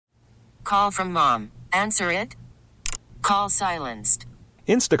call from mom. Answer it. Call silenced.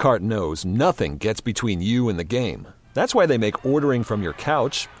 Instacart knows nothing gets between you and the game. That's why they make ordering from your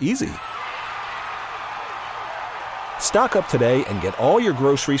couch easy. Stock up today and get all your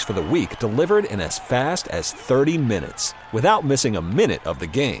groceries for the week delivered in as fast as 30 minutes without missing a minute of the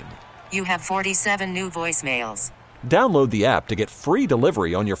game. You have 47 new voicemails. Download the app to get free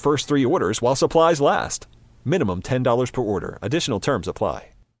delivery on your first 3 orders while supplies last. Minimum $10 per order. Additional terms apply.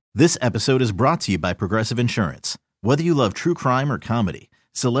 This episode is brought to you by Progressive Insurance. Whether you love true crime or comedy,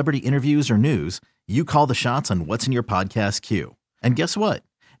 celebrity interviews or news, you call the shots on what's in your podcast queue. And guess what?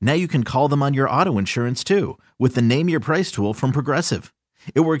 Now you can call them on your auto insurance too with the Name Your Price tool from Progressive.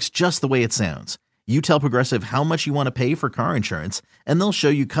 It works just the way it sounds. You tell Progressive how much you want to pay for car insurance, and they'll show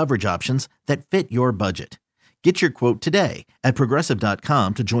you coverage options that fit your budget. Get your quote today at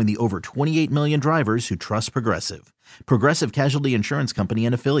Progressive.com to join the over 28 million drivers who trust Progressive. Progressive Casualty Insurance Company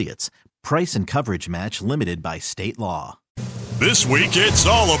and Affiliates. Price and coverage match limited by state law. This week, it's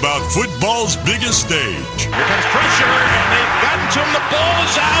all about football's biggest stage. Here comes pressure, and they've gotten to him. The ball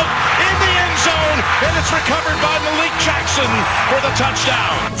is out in the end zone, and it's recovered by Malik Jackson for the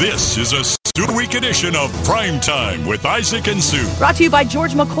touchdown. This is a Super Week edition of Primetime with Isaac and Sue. Brought to you by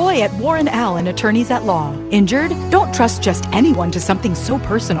George McCoy at Warren Allen Attorneys at Law. Injured? Don't trust just anyone to something so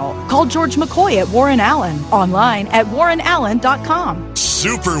personal. Call George McCoy at Warren Allen. Online at warrenallen.com.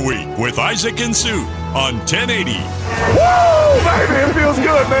 Super Week with Isaac and Sue on 1080. Woo, baby, it feels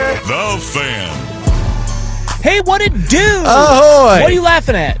good, man. The Fan. Hey, what it do? Ahoy. What are you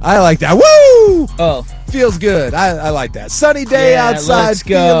laughing at? I like that. Woo! Oh. Feels good. I like that. Sunny day outside, let's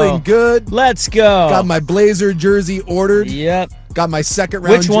go. feeling good. Let's go. Got my Blazer jersey ordered. Yep. Got my second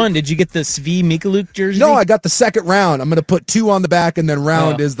round. Which one? Did you get the Svi Mikaluk jersey? No, I got the second round. I'm going to put 2 on the back, and then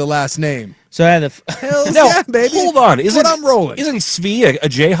round is the last name. So I had the... Hell No, yeah, baby. hold on. That's what I'm rolling. Isn't Svi a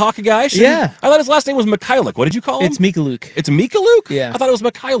Jayhawk guy? Yeah. I thought his last name was Mikhailuk. What did you call him? It's Mikaluk. It's Mikaluk? Yeah. I thought it was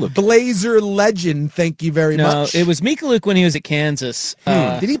Mikhailuk. Blazer legend, thank you very much. No, it was Mikaluk when he was at Kansas.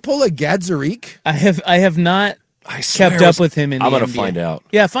 Did he pull a Gadzarik? I have not I swear kept it up was- with him in the I'm gonna NBA. find out.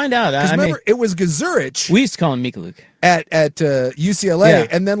 Yeah, find out. Because remember, it was Gazurich we used to call him Mikaluk. at UCLA, Yeah.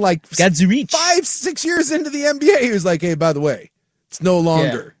 and then like Gadzurich. 5-6 years into the NBA, he was like, hey, by the way, it's no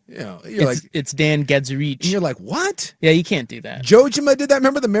longer. You know, It's Dan Gadzurich. and you're like, what? Yeah, you can't do that. Jojima did that.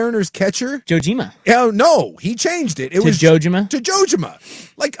 Remember the Mariners catcher? Jojima. Oh, no, he changed it. It To was Jojima? To Jojima.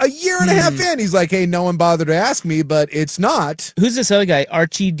 Like a year and a half in, he's like, hey, no one bothered to ask me, but it's not. Who's this other guy?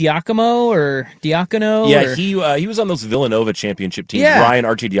 Archie Diacono or Diacono? Yeah, or... he was on those Villanova championship teams. Yeah. Ryan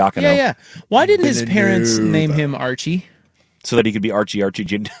Arcidiacono. Yeah. Why didn't his parents Villanova. name him Archie? So that he could be Archie.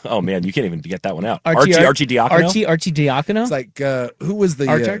 Oh, man, you can't even get that one out. Archie Arcidiacono? Archie Diacono? It's like, who was the...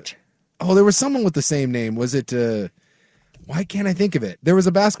 Arch? Oh, there was someone with the same name. Was it... why can't I think of it? There was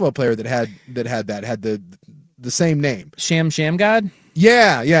a basketball player that had the same name. Sham God?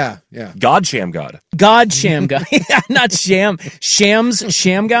 Yeah. God Sham God. God Sham God. Not Sham.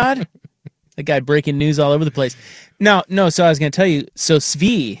 Sham God? That guy breaking news all over the place. No, so I was going to tell you. So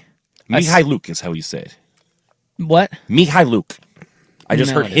Svi. Mihailuk is how you say it. What? Mihailuk. I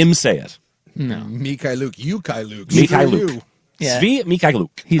just No, heard him say it. No. Mikhailuk. Yukailuk. Mihailuk. Yeah. Svi Mihailuk.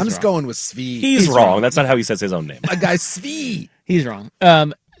 I'm just going with Svi. He's wrong. That's not how he says his own name. My guy Svi. He's wrong.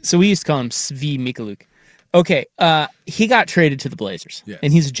 So we used to call him Svi Mikaluk. Okay, he got traded to the Blazers, Yes.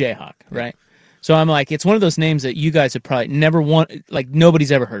 and he's a Jayhawk, right? So I'm like, it's one of those names that you guys have probably never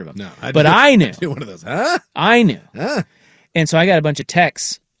nobody's ever heard of him. No, I knew. One of those, huh? I knew. Huh? And so I got a bunch of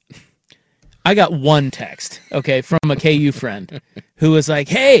texts. I got one text, okay, from a KU friend who was like,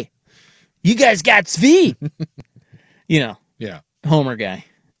 hey, you guys got Svi. Yeah. Homer guy.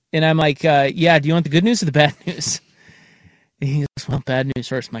 And I'm like, yeah, do you want the good news or the bad news? And he goes, well, bad news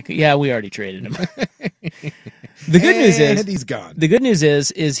first, Mike. Yeah, we already traded him. The good news And is he's gone. The good news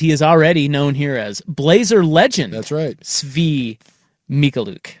is he is already known here as Blazer legend. That's right. Svi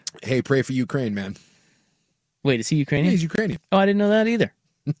Mikaluk. Hey, pray for Ukraine, man. Wait, is he Ukrainian? He's Ukrainian. Oh, I didn't know that either.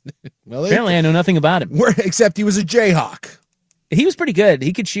 Well, Apparently, I know nothing about him. except he was a Jayhawk. He was pretty good.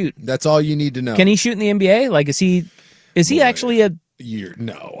 He could shoot. That's all you need to know. Can he shoot in the NBA? Like, is he actually a...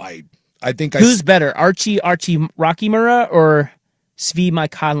 No, I think Who's better, Archie Rockymura or Svi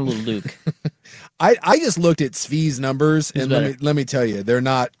Mikaluk? I just looked at Svi's numbers, Who's and better? let me tell you, they're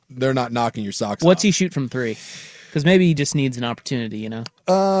not knocking your socks off. What's he shoot from three? Because maybe he just needs an opportunity, you know?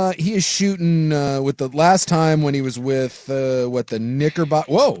 He is shooting with the last time when he was with with the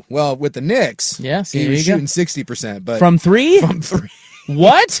Knicks. Yeah, see, he there was you go. shooting 60%. But From three? from 3,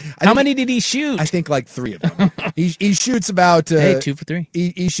 What? How many did he shoot? I think like 3 of them. he shoots about hey, 2 for 3.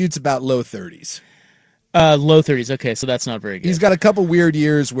 He shoots about low 30s. Low 30s. Okay, so that's not very good. He's got a couple weird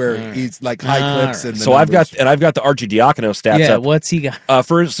years where he's like high clips and so I've got the Archie Diacono stats. Yeah, up. what's he got?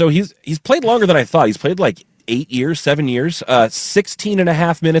 So he's played longer than I thought. He's played like 7 years, 16 and a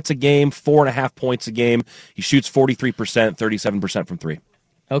half minutes a game, 4.5 points a game. He shoots 43%, 37% from three.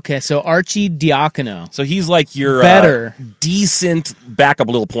 Okay, so Archie Diacono. So he's like your better, decent backup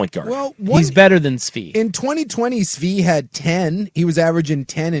little point guard. Well, he's better than Svi. In 2020, Svi had 10. He was averaging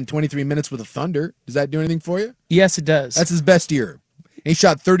 10 in 23 minutes with the Thunder. Does that do anything for you? Yes, it does. That's his best year. He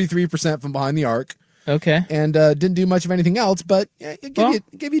shot 33% from behind the arc. Okay. And didn't do much of anything else, but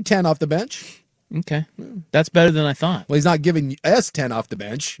give you 10 off the bench. Okay, that's better than I thought. Well, he's not giving us 10 off the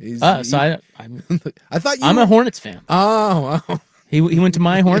bench. I thought I'm a Hornets fan. Oh. He went to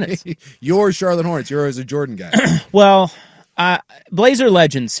my Hornets. You're Charlotte Hornets. You're as a Jordan guy. Well, Blazer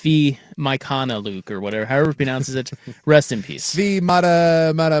legend Svi Maikana Luke or whatever, however he pronounces it. Rest in peace. Svi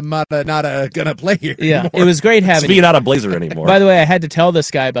Mata not gonna play here. Yeah, anymore. it was great having. Svi not a Blazer anymore. By the way, I had to tell this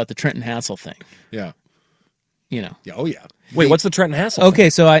guy about the Trenton Hassel thing. Yeah. You know. Oh yeah. Wait, what's the Trenton Hassel? Okay,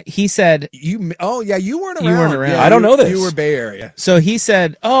 so he said you weren't around. You weren't around. Yeah, I don't know this. You were Bay Area. So he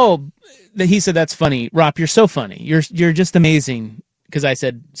said, that's funny. Rob, you're so funny. You're just amazing. Because I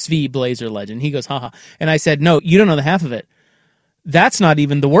said Svi Blazer legend. He goes, haha. And I said, no, you don't know the half of it. That's not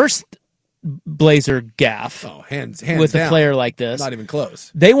even the worst Blazer gaffe. Oh, hands with down. A player like this. Not even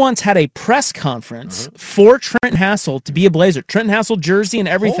close. They once had a press conference for Trenton Hassel to be a Blazer. Trenton Hassel jersey and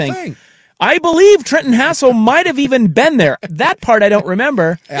everything. Whole thing. I believe Trenton Hassel might have even been there. That part I don't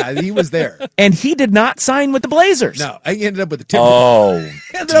remember. Yeah, he was there. And he did not sign with the Blazers. No, he ended up with the Timberwolves.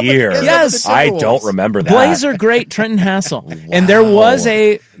 Oh, dear. Yes. I don't remember that. Blazer great Trenton Hassel. Wow. And there was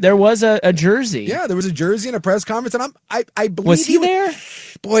a jersey. Yeah, there was a jersey and a press conference, and I believe was he there?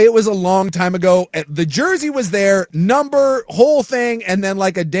 Boy, it was a long time ago. The jersey was there, number, whole thing, and then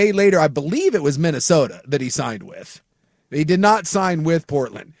like a day later, I believe it was Minnesota that he signed with. He did not sign with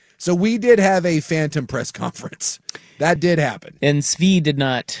Portland. So we did have a phantom press conference. That did happen. And Svi did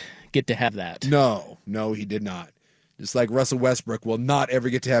not get to have that. No, he did not. Just like Russell Westbrook will not ever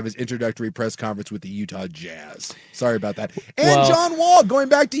get to have his introductory press conference with the Utah Jazz. Sorry about that. And John Wall going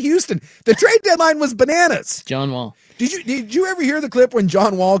back to Houston. The trade deadline was bananas. John Wall. Did you ever hear the clip when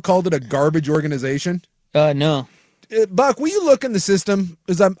John Wall called it a garbage organization? No. Buck, will you look in the system?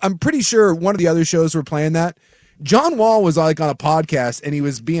 Because I'm pretty sure one of the other shows were playing that. John Wall was like on a podcast, and he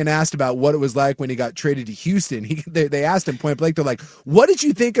was being asked about what it was like when he got traded to Houston. They asked him point blank, they're like, what did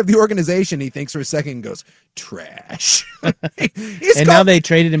you think of the organization? He thinks for a second and goes, trash. Now they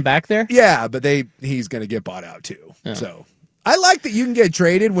traded him back there? Yeah, but he's going to get bought out too. Oh. So I like that you can get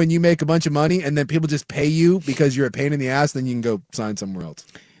traded when you make a bunch of money, and then people just pay you because you're a pain in the ass, then you can go sign somewhere else.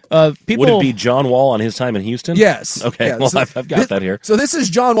 Would it be John Wall on his time in Houston? Yes. Okay, yeah, well, so I've got that here. So this is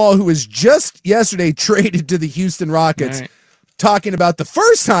John Wall, who was just yesterday traded to the Houston Rockets, talking about the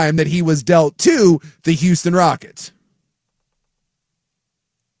first time that he was dealt to the Houston Rockets.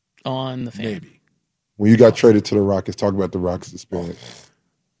 On the fan. Maybe. When you got traded to the Rockets, talk about the Rockets experience.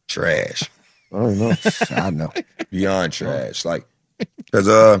 Trash. I don't know. I know. Beyond trash. Like, because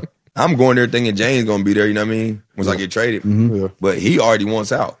I'm going there thinking James going to be there, you know what I mean, once I get traded. Mm-hmm. Yeah. But he already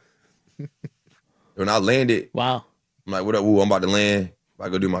wants out. When I landed, wow. I'm like, what up? Ooh, I'm about to land. I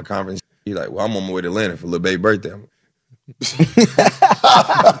go do my conference. He's like, well, I'm on my way to Atlanta for little baby birthday.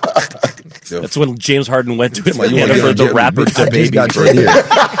 That's when James Harden went to Like, Atlanta for the rapper to baby. Got traded.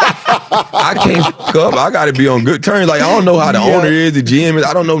 I can't come. I got to be on good terms. Like, I don't know how the owner is, the GM is.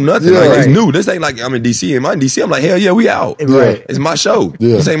 I don't know nothing. Yeah, It's new. This ain't like I'm in DC. Am I in DC? I'm like, hell yeah, we out. Right. It's my show.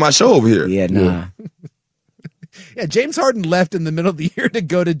 Yeah. This ain't my show over here. Yeah, nah. Yeah, James Harden left in the middle of the year to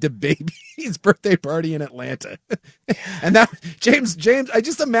go to DaBaby's birthday party in Atlanta. And that James, I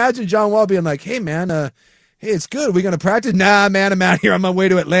just imagine John Wall being like, hey, man, hey, it's good. Are we going to practice? Nah, man, I'm out here on my way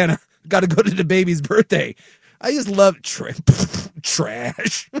to Atlanta. Got to go to DaBaby's birthday. I just love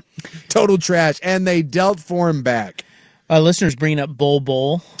trash. Total trash. And they dealt for him back. Listeners bringing up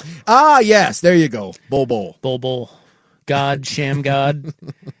Bol. Ah, yes. There you go. Bol. God, Sham God.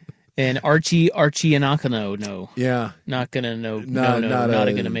 And Archie Anakano, no. Yeah. Not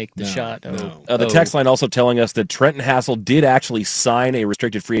gonna make the shot. The text line also telling us that Trenton Hassel did actually sign a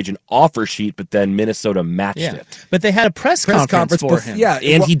restricted free agent offer sheet, but then Minnesota matched it. But they had a press conference for him. Yeah.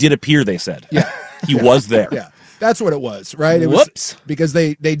 And he did appear, they said. Yeah. He was there. Yeah. That's what it was, right? It Whoops. was because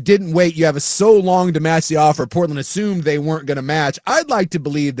they didn't wait. You have so long to match the offer. Portland assumed they weren't going to match. I'd like to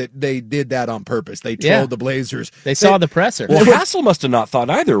believe that they did that on purpose. They trolled the Blazers. They saw the presser. Well, Hassel must have not thought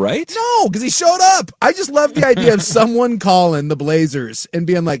either, right? No, because he showed up. I just love the idea of someone calling the Blazers and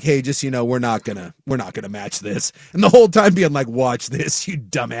being like, "Hey, just we're not gonna match this," and the whole time being like, "Watch this, you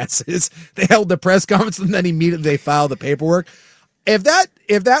dumbasses." They held the press conference and then immediately they filed the paperwork. If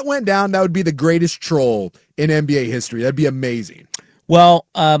that went down, that would be the greatest troll in NBA history. That'd be amazing. Well,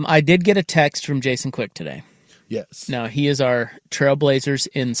 I did get a text from Jason Quick today. Yes. Now, he is our Trailblazers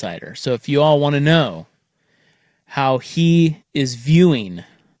insider. So if you all want to know how he is viewing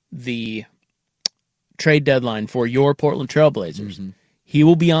the trade deadline for your Portland Trailblazers, he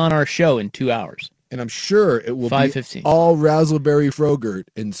will be on our show in 2 hours. And I'm sure it will be 5:15. all Razzleberry Frogurt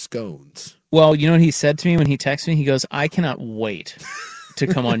and scones. Well, you know what he said to me when he texted me? He goes, "I cannot wait to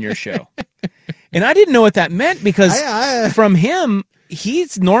come on your show." And I didn't know what that meant because from him,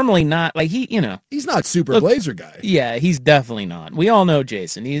 he's normally not like he's not super Blazer guy. Yeah, he's definitely not. We all know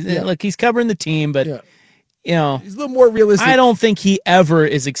Jason. He's covering the team, but he's a little more realistic. I don't think he ever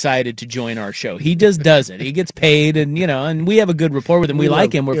is excited to join our show. He just does it. He gets paid, and and we have a good rapport with him. We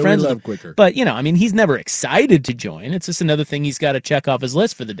like him. We're friends with him. Quicker. But he's never excited to join. It's just another thing he's got to check off his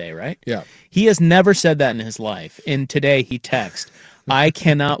list for the day, right? Yeah. He has never said that in his life. And today he texted, "I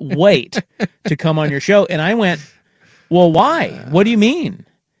cannot wait to come on your show." And I went, "Well, why? What do you mean?"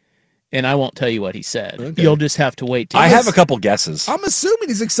 And I won't tell you what he said. Okay. You'll just have to wait. I have a couple guesses. I'm assuming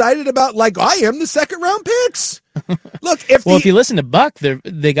he's excited about, like I am, the second round picks. Look, if you listen to Buck,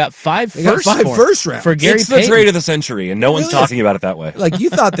 they got five first rounds for Gary It's the Payton. trade of the century, and no one's talking about it that way. Like you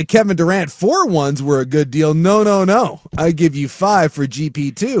thought the Kevin Durant 4-1s were a good deal. No. I give you 5 for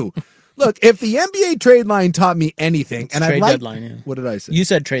GP2. Look, if the NBA trade line taught me anything, It's and I trade like, deadline. Yeah. What did I say? You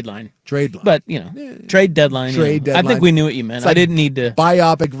said trade line. Trade line. But, trade deadline. Trade I deadline. think we knew what you meant. It's like I didn't need to.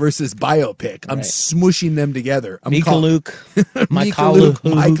 Biopic versus biopic. I'm Right. smushing them together. Mika Luke. Mika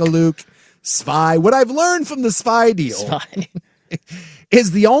Luke. Svi. What I've learned from the Svi deal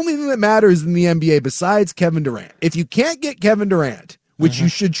is the only thing that matters in the NBA besides Kevin Durant. If you can't get Kevin Durant, which you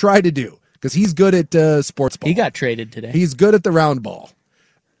should try to do, because he's good at sports ball. He got traded today. He's good at the round ball.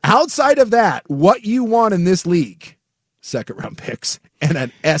 Outside of that, what you want in this league, second round picks and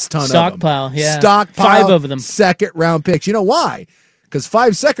an S-ton of them. Stockpile, yeah. Stockpile, 5 of them. second round picks. You know why? Because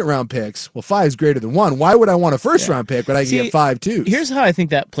 5 second round picks, 5 is greater than 1. Why would I want a first round pick when I can get 5 too? Here's how I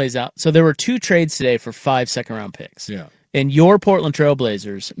think that plays out. So there were 2 trades today for 5 second round picks. Yeah. And your Portland Trail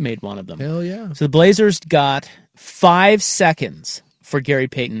Blazers made one of them. Hell yeah. So the Blazers got 5 seconds for Gary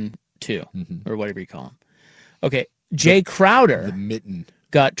Payton 2, or whatever you call him. Okay, Jay Crowder The mitten.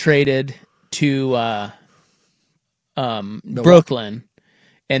 got traded to Brooklyn,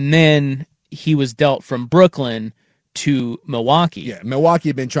 and then he was dealt from Brooklyn to Milwaukee. Yeah, Milwaukee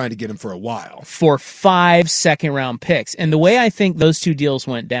had been trying to get him for a while. For 5 second round picks. And the way I think those 2 deals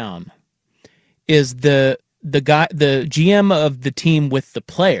went down is the GM of the team with the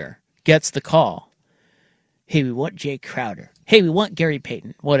player gets the call. Hey, we want Jay Crowder. Hey, we want Gary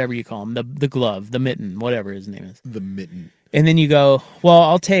Payton, whatever you call him, the glove, the mitten, whatever his name is. The mitten. And then you go,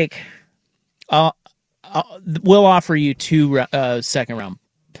 well, we'll offer you 2 second round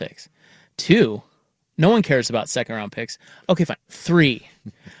picks. 2? No one cares about second round picks. Okay, fine. 3.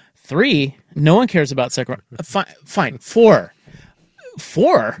 3? No one cares about second round. Fine. 4.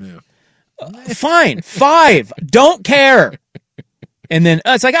 4? Yeah. Fine. 5. Don't care. And then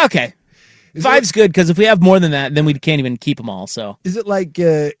it's like, okay. 5's good because if we have more than that, then we can't even keep them all. So is it like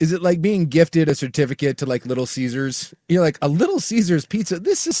being gifted a certificate to like Little Caesars? You're like, a Little Caesars pizza.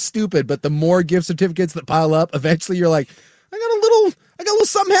 This is stupid, but the more gift certificates that pile up, eventually you're like, I got a little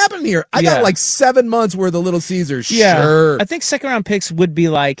something happening here. I got like 7 months worth of Little Caesars. Yeah. Sure. I think second round picks would be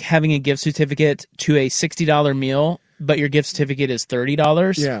like having a gift certificate to a $60 meal, but your gift certificate is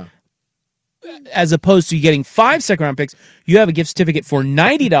 $30. Yeah. As opposed to getting 5 second round picks, you have a gift certificate for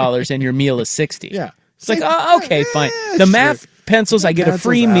 $90 and your meal is $60. Yeah. It's like, oh, okay, fine. The math pencils, I get a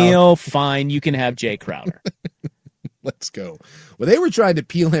free meal. Fine, you can have Jay Crowder. Let's go. Well, they were trying to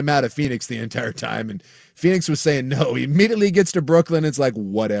peel him out of Phoenix the entire time, and Phoenix was saying no. He immediately gets to Brooklyn. It's like,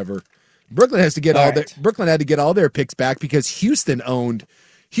 whatever. Brooklyn has to get Brooklyn had to get all their picks back because Houston owned,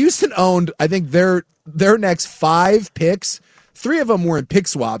 I think, their next 5 picks. 3 of them were in pick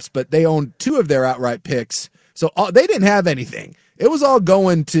swaps, but they owned 2 of their outright picks. So they didn't have anything. It was all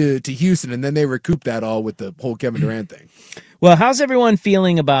going to Houston, and then they recouped that all with the whole Kevin Durant thing. Well, how's everyone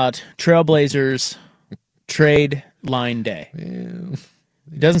feeling about Trailblazers trade line day? Yeah.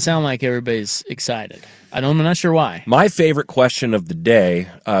 It doesn't sound like everybody's excited. I'm not sure why. My favorite question of the day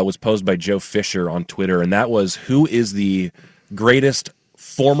was posed by Joe Fisher on Twitter, and that was, who is the greatest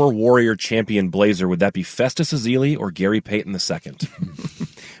former Warrior champion Blazer? Would that be Festus Ezeli or Gary Payton II?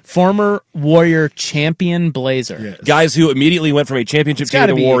 Former Warrior champion Blazer. Yes. Guys who immediately went from a championship team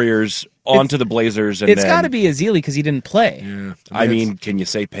to the Warriors onto the Blazers. It's got to be Ezeli because he didn't play. Yeah. I mean, can you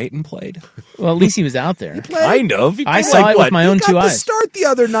say Payton played? Well, at least he was out there. Kind of. I saw it with my own two Got the eyes. start the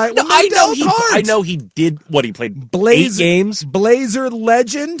other night. No, with I know Wendell Carter. I know he did. What, he played 8 Blazer, games? Blazer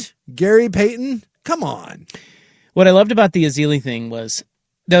legend Gary Payton. Come on. What I loved about the Ezeli thing was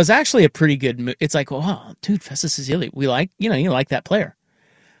that was actually a pretty good move. It's like, wow, dude, Festus Ezeli, you like that player.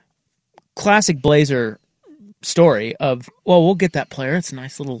 Classic Blazer story of, well, we'll get that player. It's a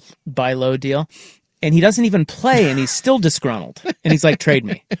nice little buy low deal. And he doesn't even play, and he's still disgruntled. And he's like, trade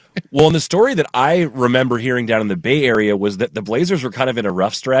me. Well, and the story that I remember hearing down in the Bay Area was that the Blazers were kind of in a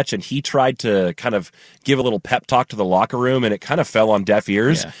rough stretch, and he tried to kind of give a little pep talk to the locker room, and it kind of fell on deaf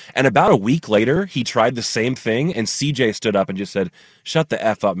ears. Yeah. And about a week later, he tried the same thing, and CJ stood up and just said, shut the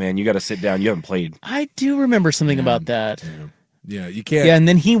F up, man. You got to sit down. You haven't played. I do remember something about that. Yeah, you can't. Yeah, and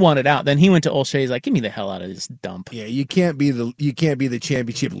then he wanted out. Then he went to O'Shea. He's like, "Get me the hell out of this dump." Yeah, you can't be the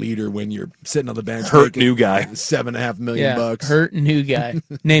championship leader when you're sitting on the bench. Hurt making new guy. $7.5 million bucks. Hurt new guy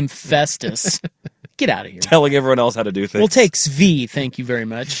named Festus. Get out of here. Telling everyone else how to do things. We'll take Svi, thank you very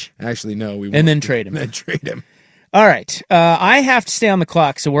much. Actually, no, we won't. And then trade him. Then trade him. All right, I have to stay on the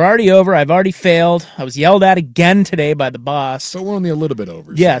clock, so we're already over. I've already failed. I was yelled at again today by the boss. But we're only a little bit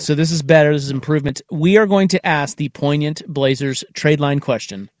over. Yeah, so this is better. This is improvement. We are going to ask the poignant Blazers trade line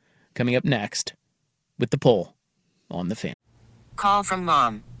question coming up next with the poll on the Fan. Call from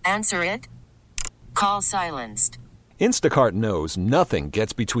mom. Answer it. Call silenced. Instacart knows nothing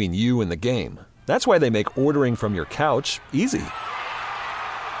gets between you and the game. That's why they make ordering from your couch easy.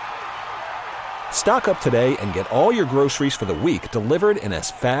 Stock up today and get all your groceries for the week delivered in as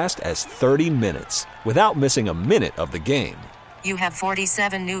fast as 30 minutes without missing a minute of the game. You have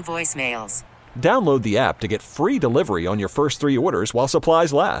 47 new voicemails. Download the app to get free delivery on your first 3 orders while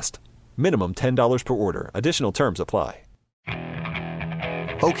supplies last. Minimum $10 per order. Additional terms apply.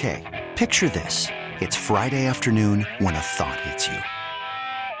 Okay, picture this. It's Friday afternoon when a thought hits you.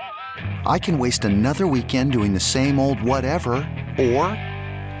 I can waste another weekend doing the same old whatever, or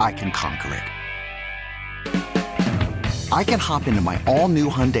I can conquer it. I can hop into my all-new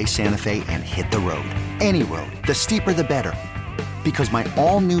Hyundai Santa Fe and hit the road. Any road. The steeper, the better. Because my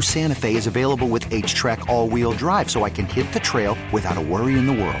all-new Santa Fe is available with H-Track all-wheel drive, so I can hit the trail without a worry in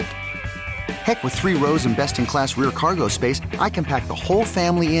the world. Heck, with 3 rows and best-in-class rear cargo space, I can pack the whole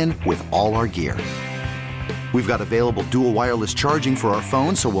family in with all our gear. We've got available dual wireless charging for our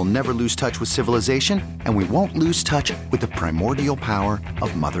phones, so we'll never lose touch with civilization, and we won't lose touch with the primordial power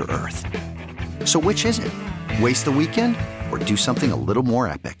of Mother Earth. So which is it? Waste the weekend or do something a little more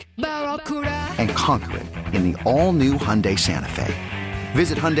epic? And conquer it in the all-new Hyundai Santa Fe.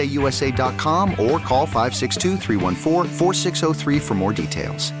 Visit HyundaiUSA.com or call 562-314-4603 for more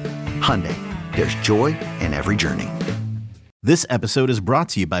details. Hyundai, there's joy in every journey. This episode is brought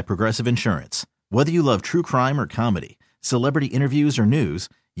to you by Progressive Insurance. Whether you love true crime or comedy, celebrity interviews or news,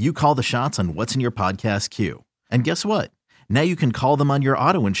 you call the shots on what's in your podcast queue. And guess what? Now you can call them on your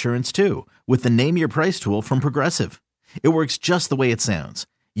auto insurance too with the Name Your Price tool from Progressive. It works just the way it sounds.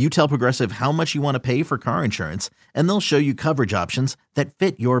 You tell Progressive how much you want to pay for car insurance, and they'll show you coverage options that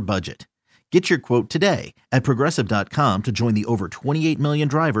fit your budget. Get your quote today at Progressive.com to join the over 28 million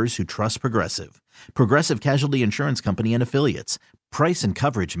drivers who trust Progressive. Progressive Casualty Insurance Company and Affiliates. Price and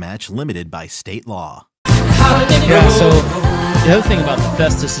coverage match limited by state law. Yeah, so the other thing about the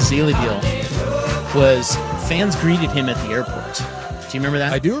Festus Ezeli deal was fans greeted him at the airport. Do you remember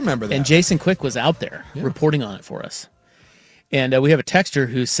that? I do remember that. And Jason Quick was out there reporting on it for us. And we have a texter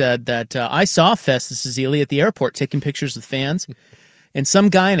who said that I saw Festus Ezeli at the airport taking pictures with fans, and some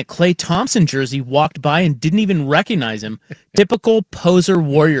guy in a Klay Thompson jersey walked by and didn't even recognize him. Typical poser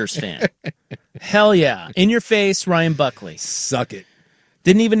Warriors fan. Hell yeah. In your face, Ryan Buckley. Suck it.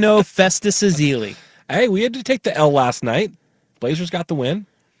 Didn't even know Festus Ezeli. Hey, we had to take the L last night. Blazers got the win.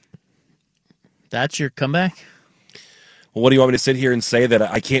 That's your comeback? Well, what do you want me to sit here and say that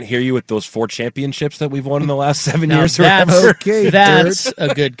I can't hear you with those 4 championships that we've won in the last 7 Now years? that's okay, that's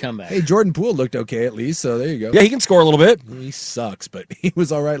a good comeback. Hey, Jordan Poole looked okay at least, so there you go. Yeah, he can score a little bit. He sucks, but he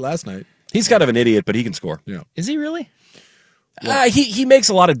was all right last night. He's kind of an idiot, but he can score. Yeah. Is he really? He makes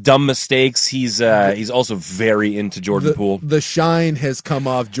a lot of dumb mistakes. He's also very into Jordan Poole. The shine has come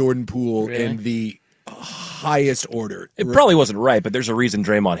off Jordan Poole Really? in the highest order. It probably wasn't right, but there's a reason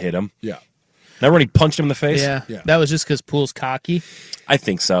Draymond hit him. Yeah. Remember when he punched him in the face? Yeah. That was just because Poole's cocky. I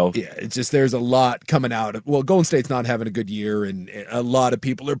think so. Yeah, it's just there's a lot coming out. Well, Golden State's not having a good year, and a lot of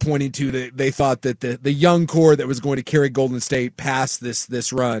people are pointing to that they thought that the young core that was going to carry Golden State past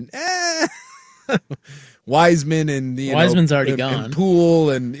this run. Wiseman and Wiseman's already gone. And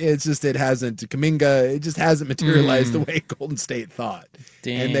Poole, and it just hasn't materialized the way Golden State thought.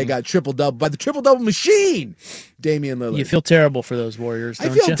 Dang. And they got triple-double by the triple-double machine, Damian Lillard. You feel terrible for those Warriors,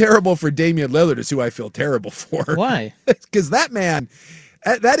 don't I feel you? terrible for Damian Lillard is who I feel terrible for. Why? Because that man,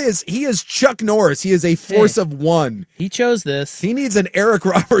 he is Chuck Norris. He is a force of one. He chose this. He needs an Eric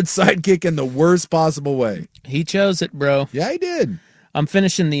Roberts sidekick in the worst possible way. He chose it, bro. Yeah, he did. I'm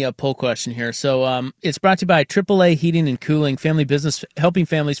finishing the poll question here. So it's brought to you by AAA Heating and Cooling, family business helping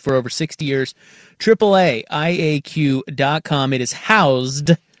families for over 60 years. AAAIAQ.com. It is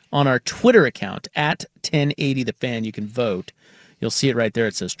housed on our Twitter account at 1080thefan. You can vote. You'll see it right there.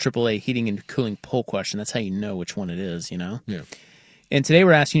 It says AAA Heating and Cooling poll question. That's how you know which one it is, you know? Yeah. And today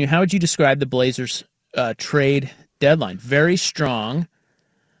we're asking you, how would you describe the Blazers trade deadline? Very strong,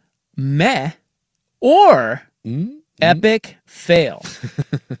 meh, or epic fail.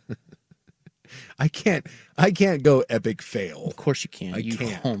 I can't go epic fail. Of course you can. I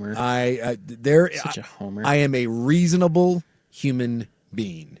can't. Homer. Such a homer. I am a reasonable human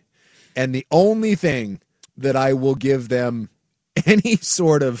being, and the only thing that I will give them any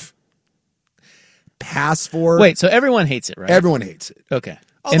sort of pass for. Wait, so everyone hates it, right? Everyone hates it. Okay.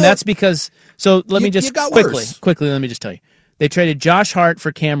 Although, and that's because, so let me just you got quickly, let me just tell you. They traded Josh Hart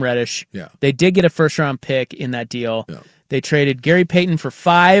for Cam Reddish. Yeah. They did get a first-round pick in that deal. Yeah. They traded Gary Payton for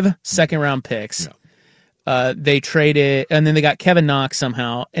 5 second-round picks. Yeah. They traded, and then they got Kevin Knox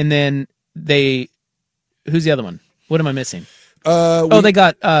somehow. And then who's the other one? What am I missing? They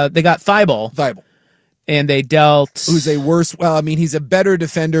got Thibault. And they dealt... Who's a worse... Well, I mean, he's a better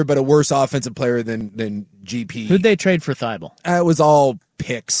defender, but a worse offensive player than GP. Who'd they trade for Thibault? It was all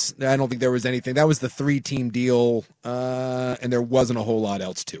picks. I don't think there was anything. That was the 3-team deal, and there wasn't a whole lot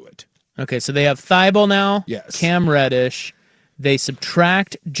else to it. Okay, so they have Thibault now. Yes. Cam Reddish. They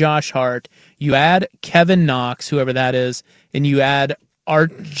subtract Josh Hart. You add Kevin Knox, whoever that is, and you add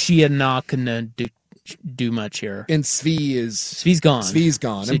Archie. Not gonna do much here. And Svi's gone. Svi's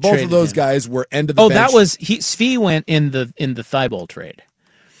gone. So and both of those guys were end of the bench. That was Svi went in the Thibault trade.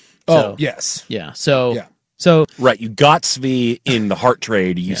 So, yes. Yeah. So yeah. So right, you got Svi in the Hart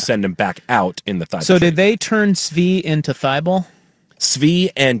trade. You send him back out in the Thibault. So trade. did they turn Svi into Thibault? Svi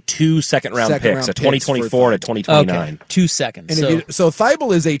and 2 second-round picks, a 2024 and a 2029. Okay, 2 seconds. And so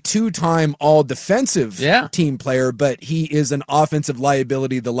Thibault is a 2-time all-defensive team player, but he is an offensive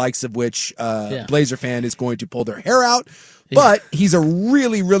liability, the likes of which Blazer fan is going to pull their hair out. But he's a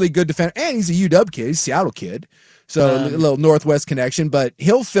really, really good defender, and he's a UW kid, Seattle kid. So a little Northwest connection, but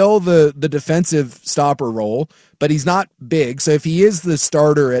he'll fill the defensive stopper role, but he's not big. So if he is the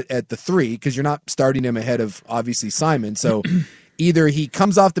starter at the 3, because you're not starting him ahead of, obviously, Simon, so... Either he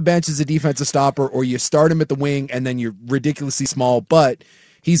comes off the bench as a defensive stopper or you start him at the wing and then you're ridiculously small, but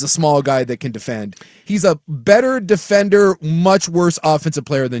he's a small guy that can defend. He's a better defender, much worse offensive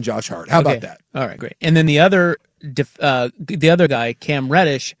player than Josh Hart. How about that? All right, great. And then the other guy, Cam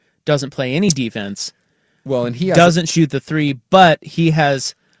Reddish, doesn't play any defense. Well, and he doesn't shoot the 3, but he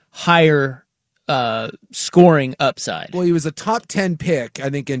has higher scoring upside. Well, he was a top 10 pick, I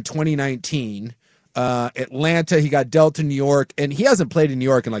think, in 2019. Atlanta, he got dealt to New York, and he hasn't played in New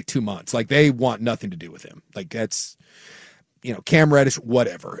York in like 2 months. Like, they want nothing to do with him. Like, that's, Cam Reddish,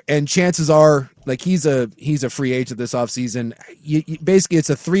 whatever. And chances are, like, he's a free agent this offseason. Basically, it's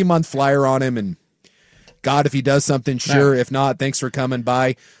a 3-month flyer on him, and God, if he does something, sure. Right. If not, thanks for coming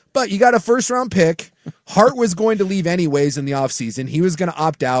by. But you got a first-round pick. Hart was going to leave anyways in the offseason. He was going to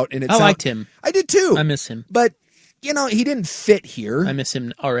opt out. And I liked him. I did too. I miss him. But, he didn't fit here. I miss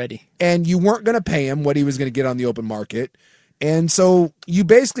him already. And you weren't going to pay him what he was going to get on the open market. And so you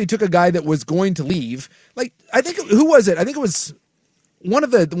basically took a guy that was going to leave. Like, I think, who was it? I think it was one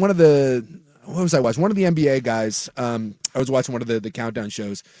of the what was I watching? One of the NBA guys, I was watching one of the countdown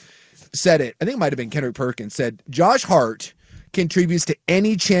shows, said it. I think it might have been Kendrick Perkins, said, Josh Hart contributes to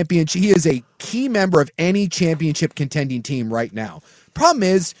any championship. He is a key member of any championship contending team right now. Problem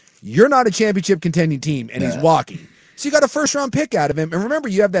is, you're not a championship contending team, and he's walking. So you got a first-round pick out of him. And remember,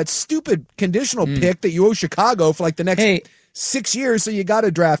 you have that stupid conditional pick that you owe Chicago for like the next 6 years, so you got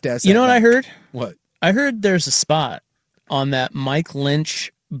to draft asset. You know what I heard? What? I heard there's a spot on that Mike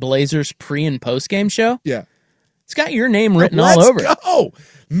Lynch Blazers pre- and post-game show. Yeah. It's got your name written all over it. Let's go!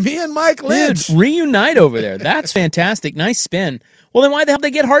 Me and Mike Lynch. Dude, reunite over there. That's fantastic. Nice spin. Well, then why the hell did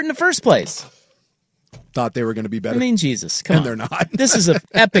they get Hart in the first place? thought they were going to be better. I mean, Jesus, come on. And they're not. This is an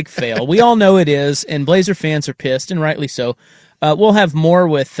epic fail. We all know it is, and Blazer fans are pissed, and rightly so. We'll have more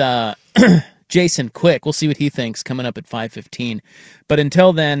with Jason Quick. We'll see what he thinks coming up at 5:15. But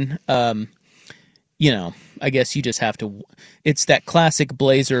until then, I guess you just have to. It's that classic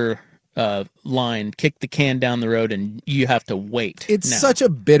Blazer line: kick the can down the road, and you have to wait. It's now. such a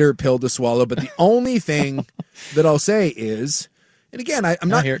bitter pill to swallow. But the only thing that I'll say is, and again, I'm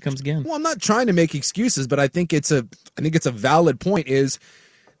not. Here it comes again. Well, I'm not trying to make excuses, but I think it's a valid point. Is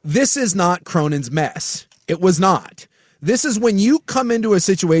this is not Cronin's mess? It was not. This is when you come into a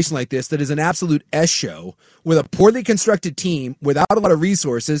situation like this that is an absolute S show with a poorly constructed team without a lot of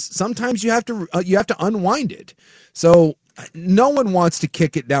resources. Sometimes you have to unwind it. So no one wants to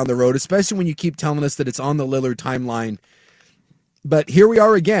kick it down the road, especially when you keep telling us that it's on the Lillard timeline. But here we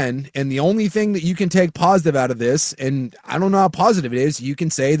are again, and the only thing that you can take positive out of this, and I don't know how positive it is, you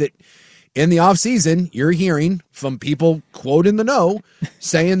can say that in the offseason, you're hearing from people, quote in the know,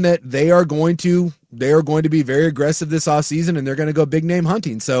 saying that they are going to be very aggressive this offseason and they're going to go big name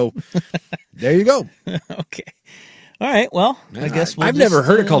hunting. So there you go. Okay. All right. Well, I guess I've never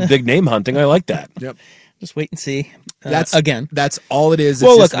heard it called big name hunting. I like that. Yep. Just wait and see. That's all it is.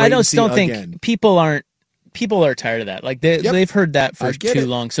 Well, look, I don't think people are tired of that. Like they've heard that for too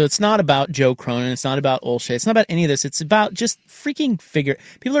long. So it's not about Joe Cronin. It's not about Olshey. It's not about any of this. It's about just freaking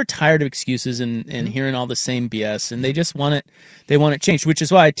people are tired of excuses and hearing all the same BS, and they just want it. They want it changed, which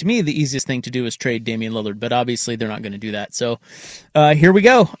is why, to me, the easiest thing to do is trade Damian Lillard. But obviously, they're not going to do that. So here we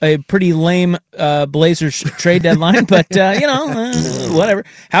go. A pretty lame Blazers trade deadline, but whatever.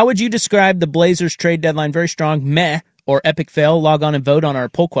 How would you describe the Blazers trade deadline? Very strong, meh, or epic fail? Log on and vote on our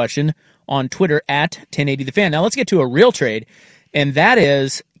poll question on Twitter at 1080thefan. Now let's get to a real trade, and that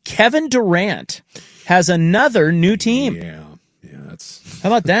is Kevin Durant has another new team. Yeah, that's. How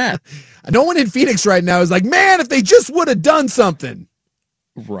about that? No one in Phoenix right now is like, man, if they just would have done something.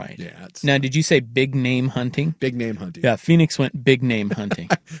 Right. Yeah. Now, did you say big name hunting? Big name hunting. Yeah, Phoenix went big name hunting.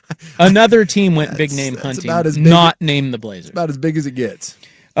 Another team went big name hunting, not name the Blazers. It's about as big as it gets.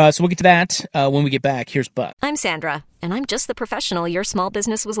 So we'll get to that when we get back. Here's Buck. I'm Sandra, and I'm just the professional your small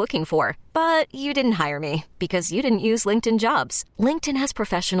business was looking for. But you didn't hire me because you didn't use LinkedIn Jobs. LinkedIn has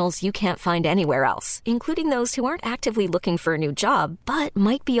professionals you can't find anywhere else, including those who aren't actively looking for a new job, but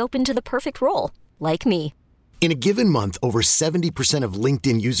might be open to the perfect role, like me. In a given month, over 70% of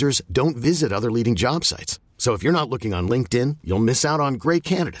LinkedIn users don't visit other leading job sites. So if you're not looking on LinkedIn, you'll miss out on great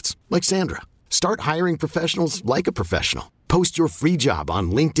candidates like Sandra. Start hiring professionals like a professional. Post your free job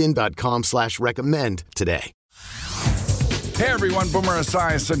on linkedin.com/recommend today. Hey everyone, Boomer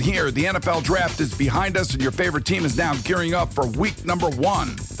Esiason here. The NFL Draft is behind us and your favorite team is now gearing up for week number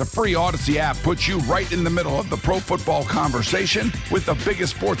 1. The free Odyssey app puts you right in the middle of the pro football conversation with the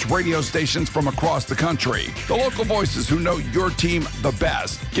biggest sports radio stations from across the country. The local voices who know your team the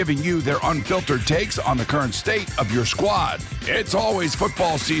best, giving you their unfiltered takes on the current state of your squad. It's always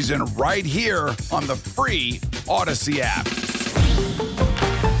football season right here on the free Odyssey app.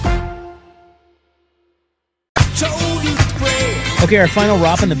 Okay, our final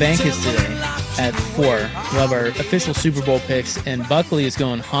Rop in the Bank is today at 4. We'll have our official Super Bowl picks, and Buckley is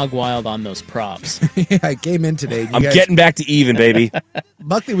going hog wild on those props. Yeah, I came in today. I'm getting back to even, baby.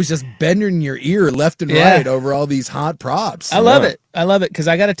 Buckley was just bending your ear left and right over all these hot props. I love it. I love it, because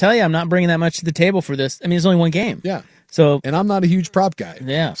I got to tell you, I'm not bringing that much to the table for this. I mean, it's only one game. Yeah. And I'm not a huge prop guy.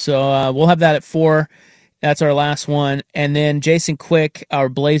 Yeah, so we'll have that at 4. That's our last one. And then Jason Quick, our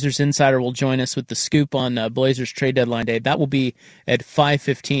Blazers insider, will join us with the scoop on Blazers trade deadline day. That will be at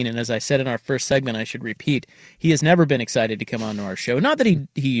 5:15. And as I said in our first segment, I should repeat, he has never been excited to come on to our show. Not that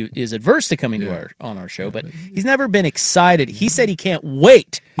he is adverse to coming on our show, but he's never been excited. He said he can't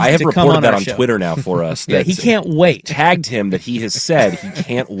wait I have to reported come on that our on show. Twitter now for us. Yeah, he can't wait. Tagged him that he has said he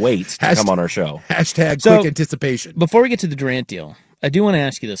can't wait to come on our show. Hashtag quick anticipation. Before we get to the Durant deal, I do want to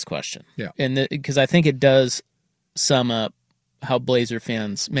ask you this question. Yeah. And because I think it does sum up how Blazer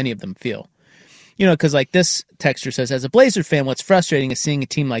fans, many of them, feel. You know, because like this texter says, as a Blazer fan, what's frustrating is seeing a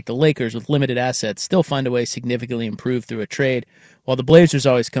team like the Lakers with limited assets still find a way to significantly improve through a trade, while the Blazers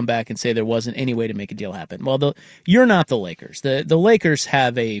always come back and say there wasn't any way to make a deal happen. Well, you're not the Lakers. The Lakers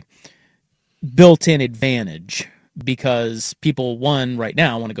have a built-in advantage because people, one, right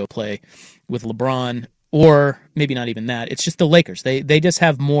now want to go play with LeBron, or maybe not even that. It's just the Lakers. They just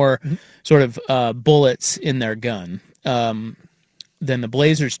have more sort of bullets in their gun than the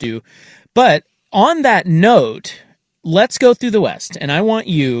Blazers do. But on that note, let's go through the West. And I want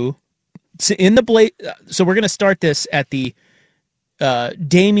you to, so we're going to start this at the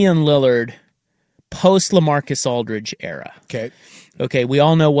Damian Lillard post-LaMarcus Aldridge era. Okay. Okay, we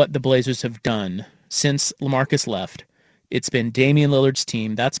all know what the Blazers have done since LaMarcus left, it's been Damian Lillard's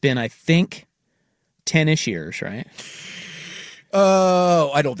team. That's been, I think, 10-ish years, right?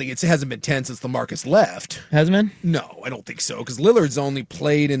 I don't think it hasn't been 10 since LaMarcus left. Hasn't been? No, I don't think so. Because Lillard's only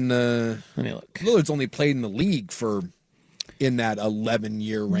played in the. Let me look. Lillard's only played in the league for in that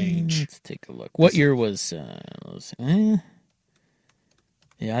 11-year range. Let's take a look. What year was?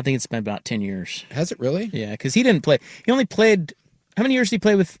 Yeah, I think it's been about 10 years. Has it really? Yeah, because he didn't play. He only played. How many years did he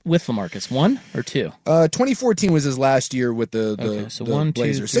play with LaMarcus? 1 or 2? 2014 was his last year with the so the 1, 2,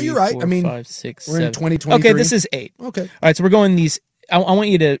 Blazers. 3, so you're right. 4, I mean, 5, 6, we're 7. in 2023. Okay, this is 8. Okay. All right, so we're going these. I want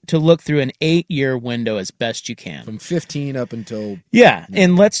you to look through an 8-year window as best you can. From 15 up until... Yeah,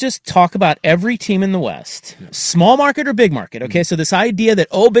 and let's just talk about every team in the West. Yeah. Small market or big market, okay? So this idea that,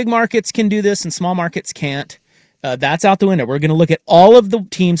 big markets can do this and small markets can't, that's out the window. We're going to look at all of the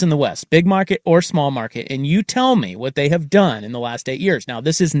teams in the West, big market or small market, and you tell me what they have done in the last 8 years. Now,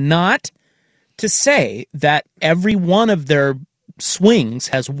 this is not to say that every one of their swings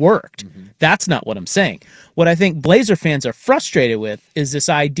has worked. Mm-hmm. That's not what I'm saying. What I think Blazer fans are frustrated with is this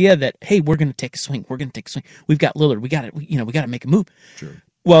idea that, hey, we're going to take a swing. We're going to take a swing. We've got Lillard. We got to make a move. Sure.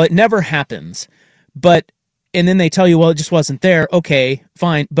 Well, it never happens. And then they tell you, well, it just wasn't there. Okay,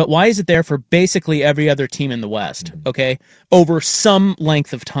 fine. But why is it there for basically every other team in the West? Okay, over some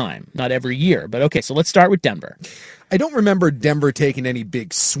length of time, not every year. But okay, so let's start with Denver. I don't remember Denver taking any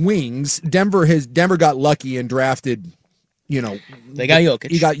big swings. Denver got lucky and drafted. They got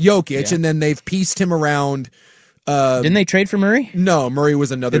Jokic. He got Jokic, and then they've pieced him around. Didn't they trade for Murray? No, Murray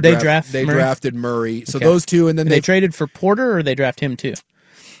was another. Did they draft? They Murray? drafted Murray. So those two, and then they traded for Porter, or they draft him too.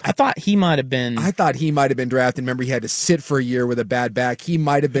 I thought he might have been. I thought he might have been drafted. Remember, he had to sit for a year with a bad back. He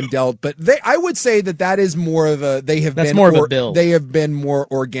might have been dealt, but I would say that is more of a. That's more of a build. They have been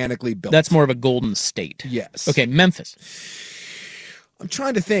more organically built. That's more of a Golden State. Yes. Okay, Memphis. I'm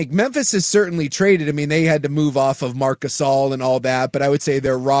trying to think. Memphis is certainly traded. I mean, they had to move off of Marc Gasol and all that, but I would say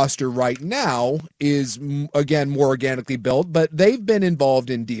their roster right now is, again, more organically built, but they've been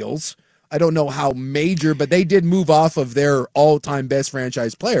involved in deals. I don't know how major, but they did move off of their all-time best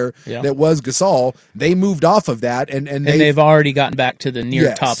franchise player that was Gasol. They moved off of that, and they've already gotten back to the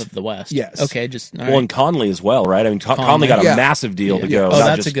near top of the West. Yes. Okay, just all right. And Conley as well, right? I mean, Conley got a massive deal to go. Oh,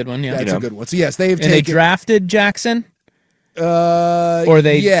 that's a good one. Yeah, that's a good one. So yes, they've they drafted Jackson. Or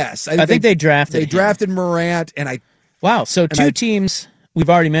they? Yes, I think they drafted. They drafted Morant, and Wow, so two teams we've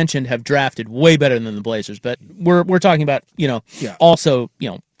already mentioned have drafted way better than the Blazers, but we're talking about also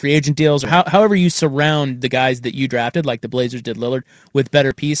free agent deals or however you surround the guys that you drafted, like the Blazers did Lillard, with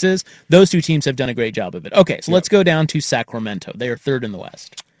better pieces. Those two teams have done a great job of it. Okay, so let's go down to Sacramento. They are third in the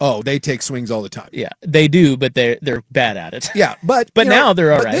West. Oh, they take swings all the time. Yeah, they do, but they're bad at it. Yeah, but now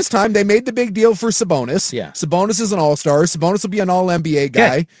they're all right. This time they made the big deal for Sabonis. Yeah, Sabonis is an all-star. Sabonis will be an all-NBA guy.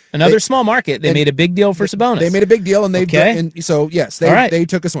 Okay. Another small market. They made a big deal for Sabonis. They made a big deal, and they so yes, they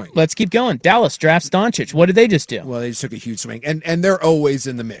took a swing. Let's keep going. Dallas drafts Doncic. What did they just do? Well, they just took a huge swing, and they're always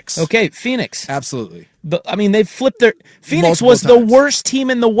in the mix. Okay, Phoenix. Absolutely. I mean, they've flipped their. Phoenix was the worst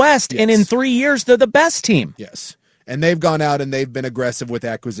team in the West, and in 3 years, they're the best team. Yes. And they've gone out and they've been aggressive with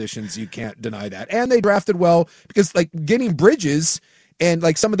acquisitions. You can't deny that. And they drafted well because, getting Bridges and,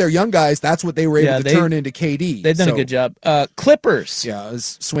 some of their young guys, that's what they were able to turn into KD. They've done a good job. Clippers. Yeah,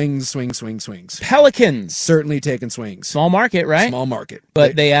 swings. Pelicans. Certainly taking swings. Small market, right? Small market.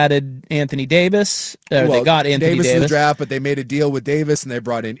 But they added Anthony Davis. They got Anthony Davis in the draft, but they made a deal with Davis, and they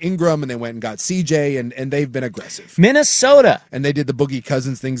brought in Ingram, and they went and got CJ, and they've been aggressive. Minnesota. And they did the Boogie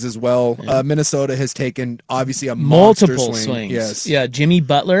Cousins things as well. Yeah. Minnesota has taken, obviously, a multiple swings. Yes. Yeah, Jimmy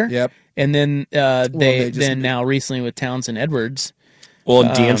Butler. Yep. And then now recently with Townsend Edwards. Well,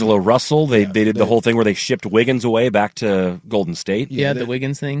 and D'Angelo Russell, they did the whole thing where they shipped Wiggins away back to Golden State. Yeah, the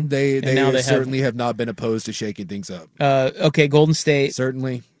Wiggins thing. They certainly have not been opposed to shaking things up. Okay, Golden State.